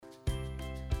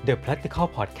The Practical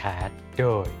Podcast โด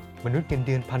ยมนุษย์เงินเ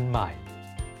ดือนพันใ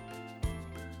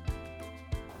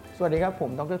หม่สวัสดีครับผ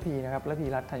มดร.พีนะครับแล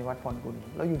ะพีรัตน์ธัญวัฒน์พรกุ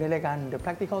ลเราอยู่ในรายการ The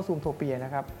Practical Zoomtopia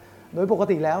นะครับโดยป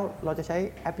กติแล้วเราจะ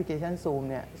ใช้แอปพลิเคชัน Zoom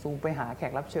เนี่ยซูมไปหาแข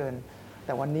กรับเชิญ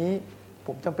แต่วันนี้ผ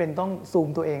มจำเป็นต้อ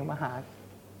งซูมตัวเองมาหา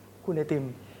คุณไ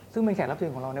อติมซึ่งเป็นแขกรับ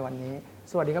เชิญของเราในวันนี้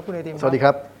สวัสดีครับคุณไอติมสวัสดี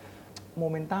ครับโม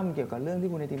เมนตัมเกี่ยวกับเรื่องที่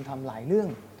คุณไอติมทำหลายเรื่อง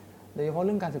โดยเฉพาะ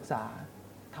เรื่องการศึกษา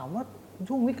ถามว่า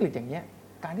ช่วงวิกฤตอย่างเงี้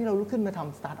ยการที่เราลุกขึ้นมาท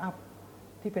ำสตาร์ทอัพ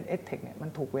ที่เป็น EdTech เนี่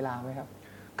ยมันถูกเวลาไหมครับ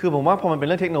คือผมว่าพอมันเป็นเ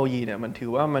รื่องเทคโนโลยีเนี่ยมัน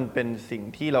ถือว่ามันเป็นสิ่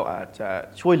งที่เราอาจจะ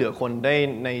ช่วยเหลือคนได้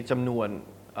ในจำนว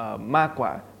นมาก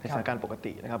กว่าในสถานการณ์ป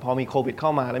กตินะครับพอมีโควิด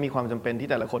เข้ามาและมีความจำเป็นที่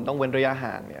แต่ละคนต้องเว้นระย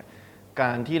ะห่างเนี่ย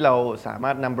การที่เราสาม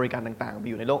ารถนำบริการต่างๆไป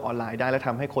อยู่ในโลกออนไลน์ได้และ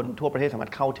ทำให้คนทั่วประเทศสามาร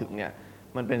ถเข้าถึงเนี่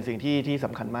ยมันเป็นสิ่งที่ส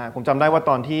ำคัญมากผมจำได้ว่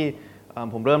าตอน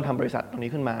ที่ผมเริ่มทำบริษัทตรงนี้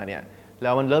ขึ้นมาเนี่ยแล้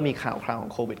วมันเริ่มมีข่าวของ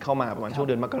โควิดเข้ามาประมาณช่วงเ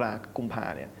ดือนมกราคมกุมภ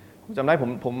าเนี่ยผมจำ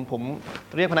ได้ผ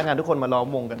มเรียกพนักงานทุกคนมาล้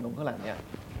อมวงกันตรงข้างหลังเนี่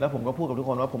ยแล้วผมก็พูดกับทุก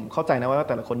คนว่าผมเข้าใจนะว่า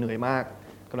แต่ละคนเหนื่อยมา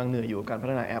กกำลังเหนื่อยอยู่กับกา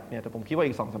รพัฒนาแอปเนี่ยแต่ผมคิดว่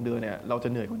าอีก 2-3 เดือนเนี่ยเราจ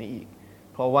ะเหนื่อยกว่านี้อีก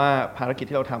เพราะว่าภารกิจ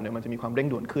ที่เราทำเนี่ยมันจะมีความเร่ง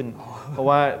ด่วนขึ้นเพรา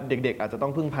ะว่าเด็กๆอาจจะต้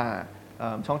องพึ่งพา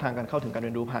ช่องทางการเข้าถึงการเรีย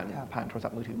นรู้ผ่านโทรศัพ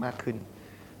ท์มือถือมากขึ้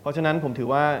นเพราะฉะนั้นผมถื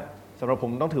อว่าสำหรับ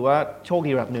ผมต้องถือว่าโช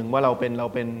คดีระดับหนึ่งว่าเร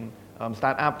าเป็นสตา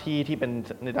ร์ทอัพที่เป็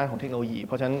นในด้านของเทคโนโลยีเ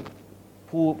พราะฉะนั้น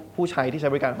ผู้ใช้ที่ใช้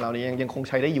บริการของเราเนี่ยยังคง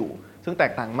ใช้ได้อยู่ซึ่งแต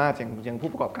กต่างมากอย่างผู้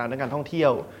ประกอบการด้านการท่องเที่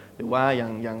ยวหรือว่าอ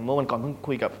ย่างเมื่อวันก่อนเพิ่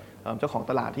งคุยกับเจ้าของ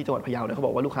ตลาดที่จังหวัดพะเยาเนี่ยเขาบ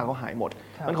อกว่าลูกค้าเขาหายหมด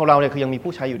มันของเราเนี่ยคือยังมี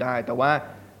ผู้ใช้อยู่ได้แต่ว่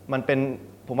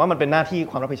าผมว่ามันเป็นหน้าที่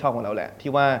ความรับผิดชอบของเราแหล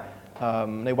ะที่ว่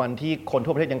าในวันที่คนทั่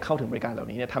วประเทศยังเข้าถึงบริการเหล่า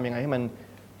นี้เนี่ยทำยังไงให้มั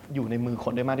นอยู่ในมือ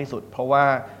คนได้มากที่สุดเพรา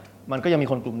ะว่ามันก็ยังมี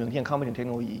คนกลุ่มหนึ่งที่ยังเข้าไม่ถึงเทคโ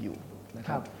นโลยีอยู่น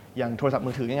ะครับอย่างโทรศัพท์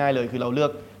มือถือง่ายๆเลยคือเราเลือ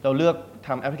กท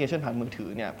ำแอปพลิเคชันผ่านมื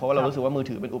อถือเนี่ยเพราะว่าเรารู้สึกว่ามือ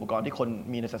ถือเป็นอุปกรณ์ที่ค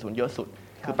นมีในสัดส่วนเยอะสุ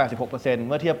ดคือ 86%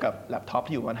 เมื่อเทียบกับแล็ปท็อ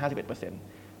ปที่อยู่ประมาณ 51%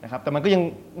นะครับแต่มันก็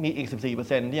ยังมีอีก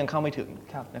 14% ที่ยังเข้าไม่ถึง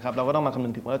นะครับเราก็ต้องมาค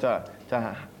ำนึงถึงว่าเราจ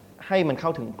ะให้มันเข้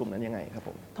าถึงกลุ่มนั้นยังไงครับ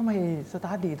ผมทำไมสต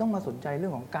าร์ทดีต้องมาสนใจเรื่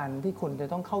องของการที่คนจ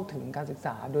ะต้องเข้าถึงการศึก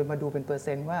ษาโดยมาดูเป็นเปอร์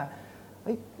เซ็นต์ว่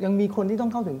ายังมีคน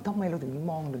ที่ต้องเข้าถึงทำไมเราถึง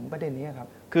มองถึงประเด็นนี้ครับ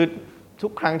คื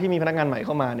อทุกครั้งที่มีพนักงานใหม่เ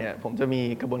ข้ามาเนี่ยผมจะ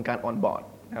มีกระบวนการออนบอร์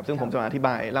ดนะครับซึ่งผมจะมาอธิ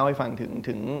บายเล่าให้ฟั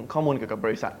งถึงข้อมูลเกี่ยวกับบ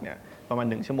ริษัทเนี่ยประม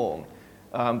าณ1 ชั่วโม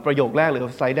งประโยคแรกหรือ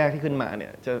สไลด์แรกที่ขึ้นมาเ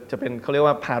นี่ยจะเป็นเขาเรียก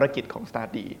ว่าภารกิจของ Start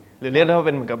ดีหรือเรียกได้ว่าเ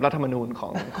ป็นเหมือนกับรัฐธรรมนูญ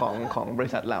ของบริ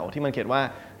ษัทเราที่มันเขีย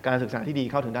นว่าการศึกษา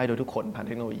ที่ดีเข้าถึงได้โดยทุกคนผ่านเ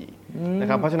ทคโนโลยีนะ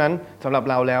ครับเพราะฉะนั้นสำหรั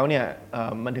บเราแล้วเนี่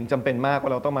ยมันถึงจำเป็นมากว่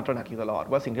าเราต้องมาตระหนักอยู่ตลอ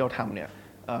ดว่าสิ่งที่เราทำเนี่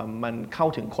ยมัน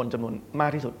เข้าถึงคนจำนวน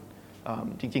มากที่สุ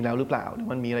ดจริงๆแล้วหรือเปล่าหรื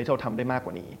อมันมีอะไรที่เราทำได้มาก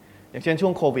กว่านี้อย่างเช่นช่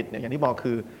วงโควิดเนี่ยอย่างที่บอ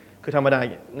กคือธรรมดา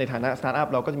ในฐานะสตาร์ทอั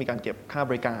พเราก็จะมีการเก็บค่า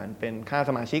บริการเป็นค่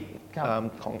าสมาชิ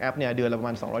กของแอปเนี่ยเดือนละประมา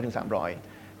ณ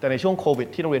 200-300 แต่ในช่วงโ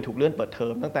ควิดที่โรงเรียนถูกเลื่อนเปิดเท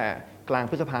อมตั้งแต่กลา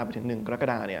งพฤษภาไปถึง1 กร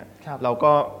กฎาคมเนี่ยเร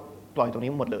าก็ปล่อยตรงนี้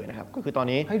หมดเลยนะครับก็คือตอน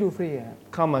นี้ให้ดู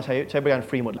ฟรีเข้ามาใช้บริการ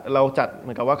ฟรีหมดเราจัดเห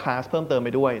มือนกับว่าคลาสเพิ่มเติมไ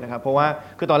ปด้วยนะครับเพราะว่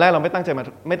าคือตอนแรกเราไม่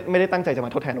ได้ตั้งใจจะม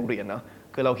าทดแทนโรงเรียนเนาะ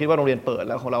คือเราคิดว่าโรงเรียนเปิด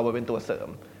แล้วของเราเป็นตัวเสริม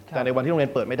แต่ในวันที่โรงเรีย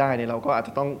นเปิดไม่ได้เนี่ยเราก็อาจ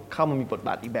จะต้องเข้ามามีบท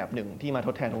บาทอีกแบบหนึ่งที่มาท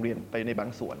ดแทนโรงเรียนไปใน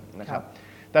บางส่วนนะครั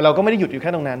บแต่เราก็ไม่ได้หยุดอยู่แ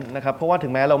ค่ตรงนั้นนะครับเพราะว่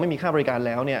าถึงแม้เราไม่มีค่าบริการ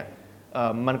แล้วเนี่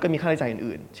ยมันก็มีค่าใช้จ่าย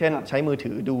อื่นๆเช่นใช้มื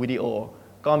อถือดูวิดีโอ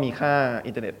ก็มีค่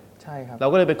าอินเทอร์เน็ตใช่ครับ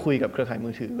เราก็เลยไปคุยกับเครือข่า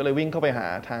ยมือถือก็เลยวิ่งเข้าไป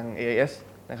หาทาง AIS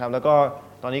นะครับแล้วก็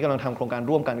ตอนนี้กำลังทำโครงการ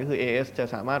ร่วมกันก็คือ AIS จะ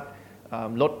สามารถ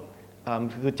ลด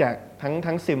คือแจก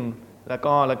ทั้งซิมแล้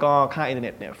วก็ค่าอินเทอร์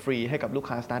เน็ตเนี่ยฟรีให้กับลู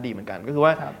กค้า Start ดีเหมือนกันก็คือว่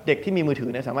าเด็กที่มีมื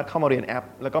อถือเนี่ยสามารถเข้ามาเรียนแอ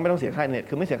ปแล้วก็ไม่ต้องเสียค่าอินเทอร์เน็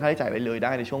ตคือไม่เสียค่าใช้จ่ายอะไรเลย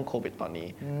ได้ในช่วงโควิดตอนนี้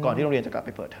ก่อนที่โรงเรียนจะกลับไ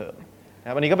ปเปิดเทอมน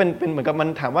ะครับอันนี้ก็เป็นเหมือนกับ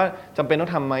มันถามว่าจำเป็นต้อ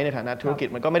งทำไหมในฐานะธุ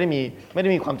รกิจมันก็ไม่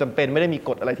ได้มีความจำเป็นไม่ได้มีก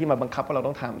ฎอะไรที่มาบังคับว่าเราต้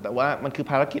องทำแต่ว่ามันคือ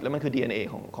ภารกิจและมันคือ DNA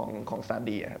ของ Start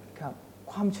ดีครับ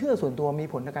ความเชื่อส่วนตัวมี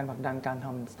ผลในการผลักดันการท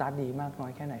ำ Start ดีมากน้อ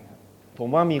ยแค่ไหนครับผ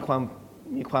มว่ามีคว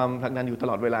ามผลักดันอยู่ต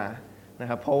ลอดเวลาน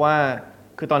ะครับเพราะว่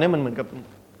าคือตอนนี้มันเหมือนกับ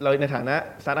เราในฐาน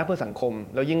ะสตาร์ทอัพเพื่อสังคม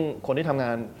แล้วยิ่งคนที่ทำง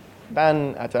านด้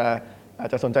านอา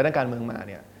จจะสนใจด้านการเมืองม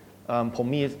าเนี่ยผม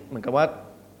มีเหมือนกับว่า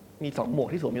มี2 หม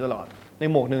วกที่สวมอยู่ตลอดใน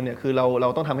หมวกนึงเนี่ยคือเ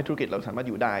ราต้องทำให้ธุรกิจเราสามารถ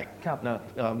อยู่ได้น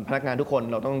ะพนักงานทุกค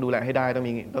นเราต้องดูแลให้ได้ต้อง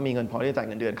มีเงินพอที่จะจ่า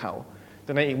ยเงินเดือนเขาแ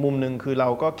ต่ในอีกมุมนึงคือ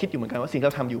เราก็คิดอยู่เหมือนกันว่าสิ่งที่เ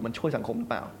ราทำอยู่มันช่วยสังคมหรือ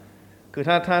เปล่าคือ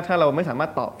ถ้าเราไม่สามาร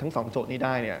ถตอบทั้ง2 โจทย์นี้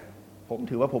ได้เนี่ยผม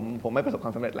ถือว่าผมไม่ประสบคว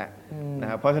ามสำเร็จแล้วนะ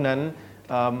ครับเพราะฉะนั้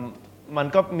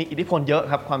นมันก็มีอิทธิพลเยอ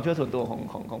ะครับความเชื่อส่วนตั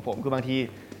วของผมคือบางที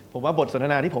ผมว่าบทสนท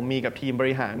นาที่ผมมีกับทีมบ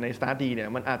ริหารใน Start ดีเนี่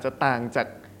ยมันอาจจะต่างจาก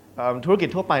ธุ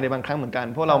รกิจทั่วไปในบางครั้งเหมือนกั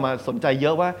นเพราะเรามาสนใจเ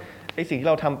ยอะว่าไอ้สิ่งที่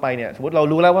เราทำไปเนี่ยสมมติเรา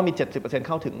รู้แล้วว่ามี 70%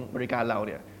 เข้าถึงบริการเรา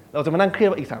เนี่ยเราจะมานั่งเครียด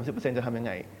ว่าอีก 30% จะทำยังไ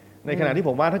งในขณะที่ผ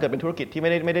มว่าถ้าเกิดเป็นธุรกิจที่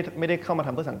ไม่ได้เข้ามา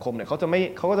ทำเพื่อสังคมเนี่ยเ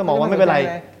ขาก็จะมองว่าไม่เป็นไ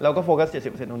รเราก็โฟกัส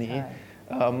 70% ตรงนี้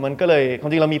มันก็เลยความ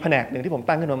จริงเรามีแผนกหนึ่งที่ผ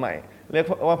มตั้งขึ้นมาใหม่เรี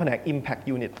ยกว่าแผนก Impact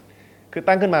Unit คื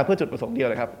อตั้งขึ้นมาเพื่อจุดประสงค์เดีย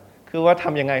วเลยครับคือว่า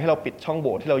ทำยังไงให้เราปิดช่องโห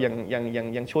ว่ที่เรา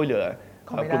ยังช่วยเหลือ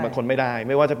กลุ่มบางคนไม่ได้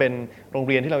ไม่ว่าจะเป็นโรงเ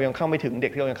รียนที่เรายังเข้าไม่ถึงเด็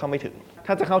กที่เรายังเข้าไม่ถึงถ้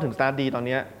าจะเข้าถึง Start D ตอ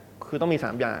นนี้คือต้องมี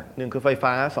3อย่าง1คือไ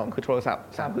ฟฟ้า2คือโทรศัพท์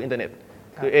3คืออินเทอร์เน็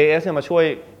ตคือ AS เนี่ยมาช่ว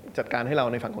ยจัดการให้เร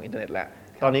าในฝั่งของอินเทอร์เน็ตแล้ว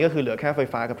ตอนนี้ก็คือเหลือแค่ไ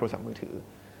ฟฟ้ากับโทรศัพท์มือถื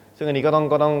อซึ่งอัน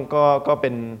นี้ก็เป็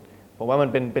นผมว่ามั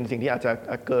นเป็นสิ่งที่อาจจ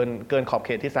ะเกินขอบเข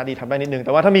ตที่ Start D ทำได้นิดนึงแ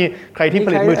ต่ว่าถ้ามีใครที่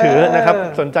ผลิตมือถือนะ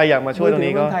ครับสนใจอยากมาช่วยตร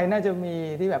งนี้ก็มือถือเมืองไทยน่าจ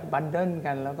ะมีที่แบบบันเดิล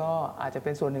กันแล้วก็อาจจะ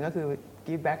เป็นส่วนหนึ่งก็คือ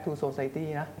give back to society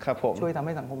นะครับผมช่วยทำ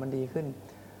ให้สังคมมันดีขึ้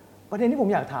นประเด็นที่ผ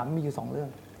มอยากถามมีอยู่2เรื่อง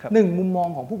1มุมม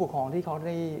องของผู้ปกครองที่เขา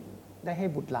ได้ให้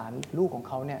บุตรหลานลูกของ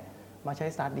เขาเนี่ยมา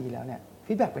ใช้ Start D แล้วเนี่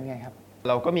ยฟีดแบ็กเป็นไงครับ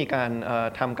เราก็มีการ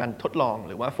ทำการทดลอง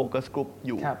หรือว่าโฟกัสกลุ่มอ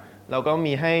ยู่เราก็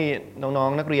มีให้น้อ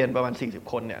งๆนักเรียนประมาณ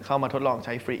40คนเนี่ยเข้ามาทดลอง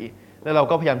ใช้ฟรีแล้วเร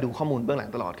าก็พยายามดูข้อมูลเบื้องห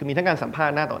ลังตลอดคือมีทั้งการสัมภา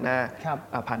ษณ์หน้าต่อหน้า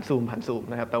ผ่านซู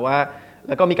มนะครับแต่ว่าแ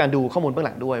ล้วก็มีการดูข้อมูลเบื้อง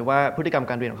หลังด้วยว่าพฤติกรร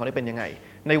มการเรียนของเขาได้เป็นยังไ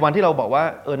งในวันที่เราบอ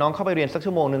กว่าน้องเข้าไปเรียนสัก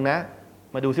ชั่วโมงนึงนะ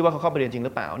มาดูซิว่าเขาเข้าไปเรียนจริงห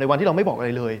รือเปล่าในวันที่เราไม่บอกอะไ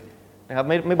รเลยนะครับ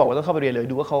ไม่บอกว่าต้องเข้าไปเรียนเล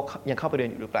ยดูว่าเขายังเข้าไปเรีย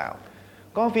นอยู่หรือเปล่า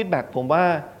ก็ฟีดแบ็กผ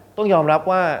มว่าต้องยอมรับ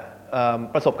ว่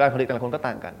าประสบการณ์ของเด็กแต่ละค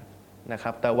นก็ต่างกันนะ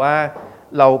ครับแต่ว่า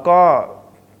เร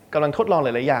าก็กำลังทดลองห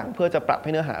ลายๆอย่างเพื่อจะปรับ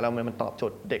ให้เนื้อหาเรามันตอบโ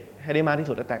จทย์เด็กให้ได้มากที่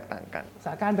สุดและแตกต่างกันสถ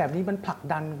านการณ์แบบนี้มันผลัก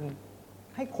ดั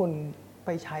นให้คน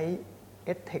ไปใช้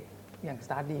EdTech อย่าง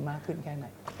Start D มากขึ้นแค่ไห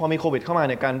นพอมีโควิดเข้ามา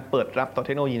ในการเปิดรับต่อเ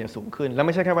ทคโนโลยีเนี่ยสูงขึ้นและไ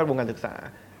ม่ใช่แค่แวดวงการศึกษ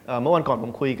าเมื่อวันก่อนผ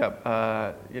มคุยกั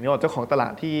บอย่างนี้ว่าเจ้าของตลา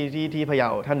ดที่พะเย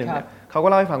าท่านหนึ่งเนี่ยเขาก็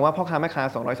เล่าให้ฟังว่าพ่อค้าแม่ค้า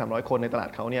 200-300 คนในตล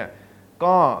าดเขาเนี่ยก็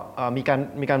มี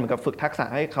การเหมือนกับฝึกทัก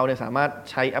ษะให้เขาเนี่ยสามาร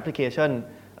ถใช้แอปพลิเคชั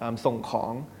นส่ง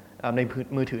ของใ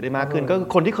นมือถือได้มากขึ้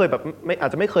นก็คนที่เคยแบบอา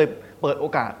จจะไม่เคยเปิดโ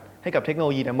อกาสให้กับเทคโนโ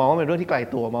ลยีเนี่ยมองว่าเป็นเรื่องที่ไกล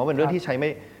ตัวมองว่าเป็นเรื่องที่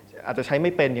อาจจะใช้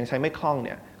ไม่เป็นยังใช้ไม่คล่องเ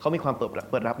นี่ยเขามีความเ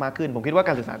ปิดรับมากขึ้นผมคิดว่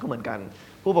าการศึกษาก็เหมือนกัน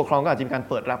ผู้ปกครองก็อาจจะมีกา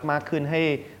รเปิดรับมากขึ้นใ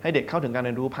ห้เด็กเข้าถึงการ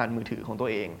เรียนรู้ผ่านมือถือของตัว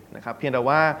เองนะครับเพียง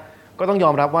แต่ว่าก็ต้องยอ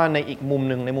มรับว่าในอีกมุ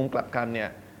มหนึ่งในมุมกลับกันเนี่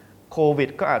ยโ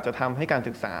ควิดก็อาจจะทำให้กา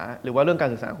รศึกษาหรือว่าเรื่องการ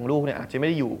ศึกษาของลูกเนี่ยอาจจะไม่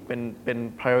ได้อยู่เป็น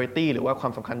priority หรือว่าค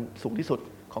วามสำคัญสูงที่สุ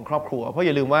ดของครอบครัวเพราะอ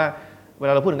ย่าลืมว่าเวล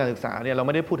าเราพูดถึงการศึกษาเนี่ยเรา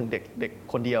ไม่ได้พูดถึงเด็ก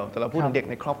คนเดียวแต่เราพูดถึงเด็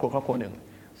กในครอบครัวหนึ่ง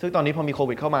ซึ่งตอนนี้พอมีโค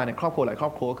วิดเข้ามาในครอบครัวหลายครอ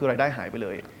บครัวคือรายได้หายไปเ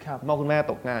ลยคุณพ่อคุณแม่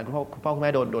ตกงานคุณพ่อคุณ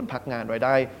แม่โดนพักงานรายไ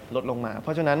ด้ลดลงมาเพ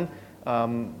ราะฉะนั้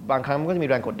นบางครั้งมันก็จะมี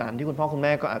แรงกดดันที่คุณพ่อคุณ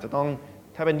แม่ก็อาจจะต้อง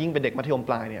ถ้าเป็นยิ่งเป็นเด็กมัธยม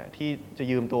ปลายเนี่ยที่จะ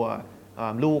ยืมตัว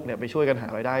ลูกเนี่ยไปช่วยกันห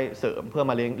ารายได้เสริมเพื่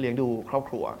อมาเลี้ยงดูครอ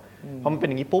บครัวพอมันเป็น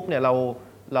อย่างนี้ปุ๊บเนี่ยเ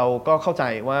ราก็เข้า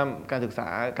ใจว่าการศึกษ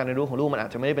าการเรียนรู้ของลูกมันอาจ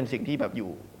จะไม่ได้เป็นสิ่งที่แบบ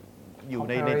อยู่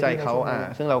ในใจเข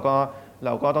าซึ่งเรา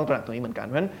ก็ต้องตระหนักตรงนี้เหมือนกัน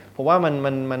เพราะฉะนั้นผมว่า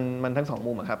มันทั้ง2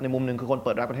มุมครับในมุมนึงคือคน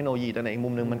เปิดรับเทคโนโลยีแต่ในอีกมุ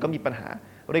มนึงมันก็มีปัญหา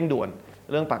เร่งด่วน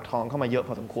เรื่องปากท้องเข้ามาเยอะพ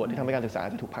อสมควรที่ทำให้การศึกษา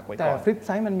จะถูกพักไว้ก่อนแต่ฟลิป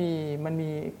ไซด์มันมี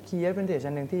key advantage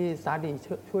อันหนึ่งที่ Start D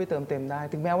ช่วยเติมเต็ม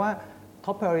ได้ถึงแม้ว่า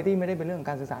top priority ไม่ได้เป็นเรื่องขอ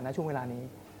งการศึกษาณช่วงเวลา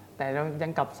นี้แต่เร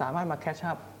ายังกลับสามารถมา catch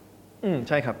up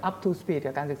ใช่ครับ up to speed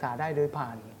กับการศึกษาได้โด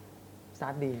ยผ่าน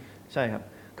Start D ใช่ครั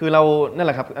บคือเรานั่นแ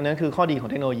หละครับอันนั้นคือข้อดีขอ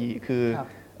งเทคโนโลยีคื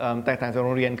อแตกต่างจากโ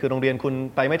รงเรียนคือโรงเรียนคุ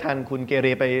ณไปไม่ทันคุณเก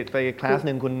เรไปคลาส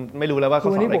หนึ่งคุณไม่รู้แล้วว่าเขา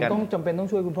สอนอะไรกันผมต้องจำเป็นต้อง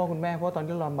ช่วยคุณพ่อคุณแม่เพราะตอน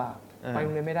ที่เราลำบากไปโ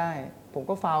รงเรียนไม่ได้ผ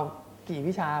มก็ฟาว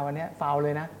กี่วิชาวันนี้ฟาวเล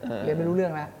ยนะเรียนไม่รู้เรื่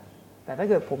องแล้วแต่ถ้า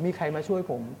เกิดผมมีใครมาช่ว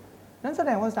ยผมนั่นแ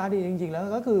สดงว่า Start D จริงๆแล้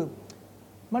วก็คือ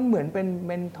มันเหมือนเป็น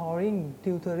mentoring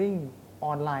tutoring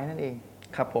ออนไลน์นั่นเอง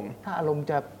ครับผมถ้าอาร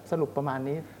มณ์จะสรุปประมา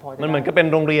ณนี้พอจะมันเหมือนก็เป็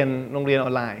นโรงเรียนอ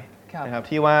อนไลน์นะครับ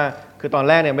ที่ว่าคือตอน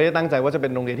แรกเนี่ยไม่ได้ตั้งใจว่าจะเป็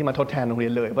นโรงเรียนที่มาทดแทนโรงเรีย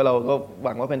นเลยเพราะเราก็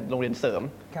หวังว่าเป็นโรงเรียนเสริม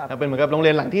เป็นเหมือนกับโรง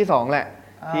เรียนหลังที่2แหละ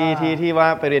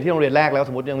ที่ว่าไปเรียนที่โรงเรียนแรกแล้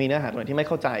วสมมติยังมีเนื้อหาตรงไหนที่ไม่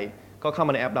เข้าใจก็เข้า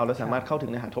มาในแอปเราแล้วสามารถเข้าถึ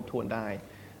งเนื้อหาทบทวนได้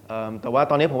แต่ว่า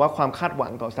ตอนนี้ผมว่าความคาด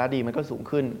หวังต่อ Start D มันก็สูง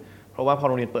ขึ้นเพราะว่าพอ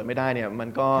โรงเรียนเปิดไม่ได้เนี่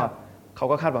ยมันก็เข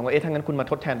าก็คาดหวังว่าถ้างั้นคุณม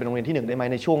าทดแทนเป็นโรงเรียนที่1ได้ไหม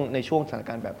ในช่วงสถาน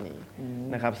การณ์แบบ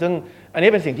นี้นะครับซึ่งอัน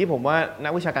นี้เป็นสิ่งที่ผมว่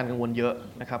านักวิชาการกังวลเยอะ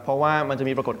นะครับเพราะว่ามันจ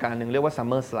ะมีปรากฏการณ์หนึ่งเรียกว่า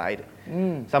Summer Slide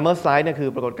Summer Slide เนี่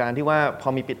ยคือปรากฏการณ์ที่ว่า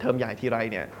พอมีปิดเทอมใหญ่ทีไ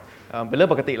รเนี่ยเป็นเรื่อง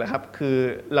ปกติแหละครับคื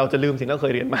อเราจะลืมสิ่งที่เราเ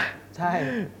คยเรียนมาใช่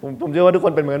ผมเชื่อว่าทุกค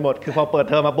นเป็นเหมือนหมดคือพอเปิ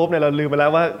ดเทอมมาปุ๊บเนี่ยเราลืมไป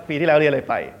แล้วว่าปีที่แล้วเรียนอะไ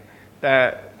รไปแ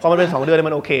ต่พอมันเป็น2 เดือ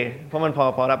นมันโอเคเพราะมัน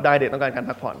พอรับได้เด็กต้องการการ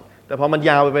พักผ่อนแต่พอมั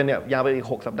นยาวไปเป็นเนี่ยยาวไปอีก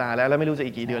6 สัปดาห์แล้วไม่รู้จ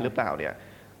ะอีกกี่เดือนหรือเปล่าเนี่ย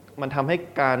มันทำให้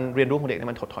การเรียนรู้ของเด็ก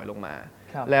มันถดถอยลงมา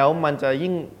แล้วมันจ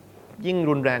ะยิ่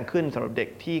งรุนแรงขึ้นสำหรับเด็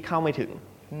กที่เข้าไม่ถึง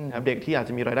เด็กที่อาจ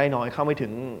จะมีรายได้น้อยเข้า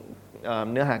ไม่ถึง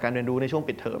เนื้อหาการเรียนรู้ในช่วง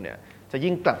ปิดเทอมเนี่ยจะ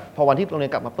ยิ่งกลับพอวันที่โรงเรี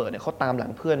ยนกลับมาเปิดเนี่ยเขาตามห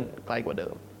ลังเพื่อนไกลกว่า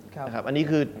เดิมนะครับอันนี้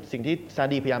คือสิ่งที่Start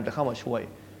Dพยายามจะเข้ามาช่วย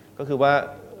ก็คือว่า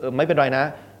ไม่เป็นไรน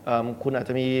ะคุณอาจจ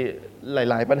ะมีห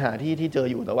ลายๆปัญหาที่เจ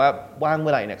ออยู่แต่ว่าว่างเ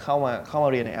มื่อไหร่เนี่ยเข้าม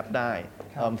าเรียนในแอปได้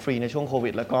ฟรีในช่วงโ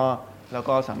ควิดแล้ว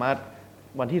ก็สามารถ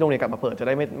วันที่โรงเรียนกลับมาเปิดจะไ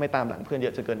ด้ไม่ตามหลังเพื่อนเยอ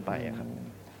ะจนเกินไปครับ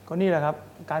ก็นี่แหละครับ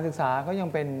การศึกษาก็ยัง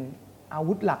เป็นอา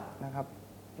วุธหลักนะครับ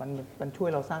มันช่วย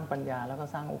เราสร้างปัญญาแล้วก็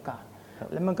สร้างโอกาส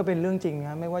แล้วมันก็เป็นเรื่องจริงน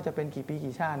ะไม่ว่าจะเป็นกี่ปี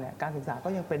กี่ชาติเนี่ยการศึกษาก็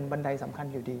ยังเป็นบันไดสำคัญ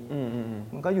อยู่ดี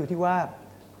มันก็อยู่ที่ว่า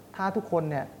ถ้าทุกคน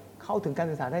เนี่ยเข้าถึงการ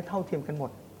ศึกษาได้เท่าเทียมกันหม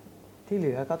ดที่เห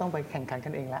ลือก็ต้องไปแข่งขันกั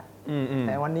นเองละแ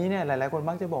ต่วันนี้เนี่ยหลายๆคน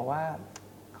มักจะบอกว่า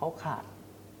เขาขาด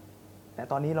แต่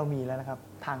ตอนนี้เรามีแล้วนะครับ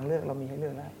ทางเลือกเรามีให้เลื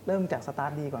อกแล้วเริ่มจากสตาร์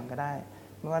ทดีก่อนก็ได้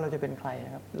ไม่ว่าเราจะเป็นใครน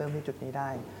ะครับเริ่มที่จุดนี้ได้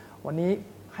วันนี้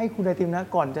ให้คุณไอติมนะ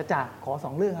ก่อนจะจากขอ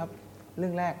2เรื่องครับเรื่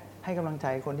องแรกให้กำลังใจ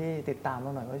คนที่ติดตามเร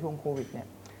าหน่อยว่าช่วงโควิดเนี่ย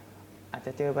อาจจ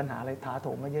ะเจอปัญหาอะไรถาโถ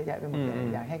มมาเยอะแยะไปหมดเลย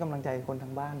อยากให้กำลังใจคนทา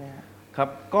งบ้านด้วยครับ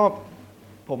ก็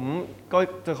ผมก็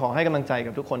จะขอให้กำลังใจ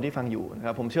กับทุกคนที่ฟังอยู่นะค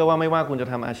รับผมเชื่อว่าไม่ว่าคุณจะ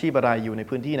ทำอาชีพอะไรอยู่ใน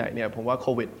พื้นที่ไหนเนี่ยผมว่าโค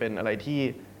วิดเป็นอะไรที่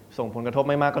ส่งผลกระทบ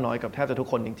ไม่มากก็น้อยกับแทบจะทุก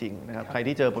คนจริงๆนะครับใคร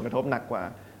ที่เจอผลกระทบหนักกว่า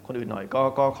คนอื่นหน่อย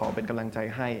ก็ขอเป็นกำลังใจ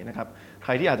ให้นะครับใค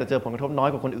รที่อาจจะเจอผลกระทบน้อย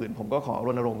กว่าคนอื่นผมก็ขอร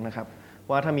ณรงค์นะครับ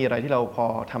ว่าถ้ามีอะไรที่เราพอ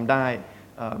ทำได้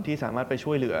ที่สามารถไป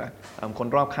ช่วยเหลือคน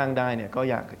รอบข้างได้เนี่ยก็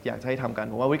อยากให้ทำกัน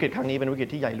ผมว่าวิกฤตครั้งนี้เป็นวิกฤต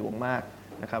ที่ใหญ่หลวงมาก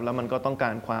นะครับแล้วมันก็ต้องกา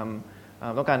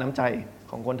รน้ำใจ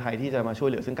ของคนไทยที่จะมาช่วย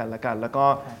เหลือซึ่งกันและกันแล้วก็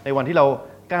ในวันที่เรา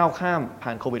ก้าวข้ามผ่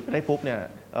านโควิดไปได้ปุ๊บเนี่ย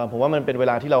ผมว่ามันเป็นเว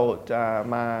ลาที่เราจะ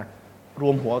มาร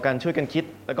วมหัวกันช่วยกันคิด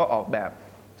แล้วก็ออกแบบ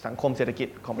สังคมเศรษฐกิจ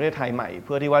ของประเทศไทยใหม่เ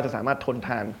พื่อที่ว่าจะสามารถทนท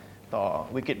านต่อ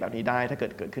วิกฤตแบบนี้ได้ถ้าเกิ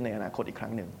ดขึ้นในอนาคตอีกครั้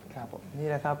งหนึ่งครับนี่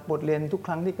แหละครับบทเรียนทุกค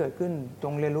รั้งที่เกิดขึ้นจ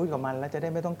งเรียนรู้กับมันและจะได้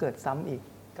ไม่ต้องเกิดซ้ำอีก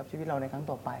กับชีวิตเราในครั้ง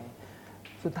ต่อไป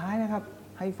สุดท้ายนะครับ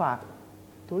ให้ฝาก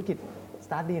ธุรกิจส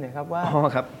ตาร์ทดีหน่อยครับว่า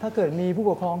ถ้าเกิดมีผู้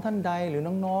ปกครองท่านใดหรือ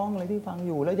น้องๆอะไรที่ฟังอ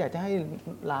ยู่แล้วอยากจะให้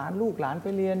ลูกหลานไป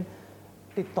เรียน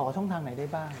ติดต่อช่องทางไหนได้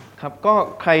บ้างครับก็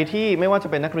ใครที่ไม่ว่าจะ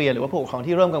เป็นนักเรียนหรือว่าผู้ปกครอง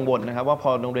ที่เริ่มกังวลนะครับว่าพอ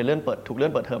โรงเรียนถูกเลื่อ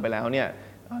นเปิดเทอมไปแล้วเนี่ย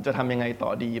จะทำยังไงต่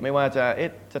อดีไม่ว่า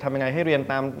จะทำยังไงให้เรียน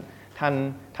ตาม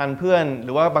ทันเพื่อนห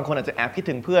รือว่าบางคนอาจจะแอบคิด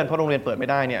ถึงเพื่อนเพราะโรงเรียนเปิดไม่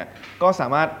ได้เนี่ยก็สา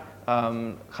มารถ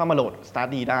เข้ามาโหลด Start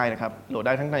D ได้นะครับโหลดไ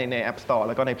ด้ทั้งใน App Store แ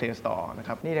ล้วก็ใน Play Store นะค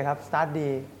รับนี่เลยครับ Start D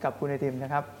กับคุณไอติมน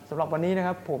ะครับสำหรับวันนี้นะค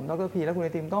รับผมดร.พีและคุณไอ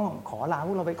ติมต้องขอลาพ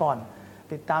วกเราไปก่อน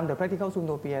ติดตาม The Practical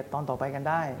Zoomtopia ตอนต่อไปกัน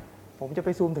ได้ผมจะไป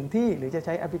ซูมถึงที่หรือจะใ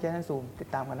ช้แอปพลิเคชันซูมติด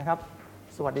ตามกันนะครับ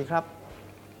สวัสดีครับ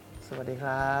สวัสดีค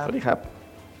รับสวัสดีครับ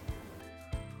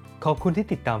ขอบคุณที่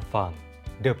ติดตามฟัง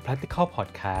The Practical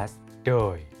Podcast โด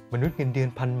ยมนุษย์เงินเดือน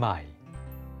พันใหม่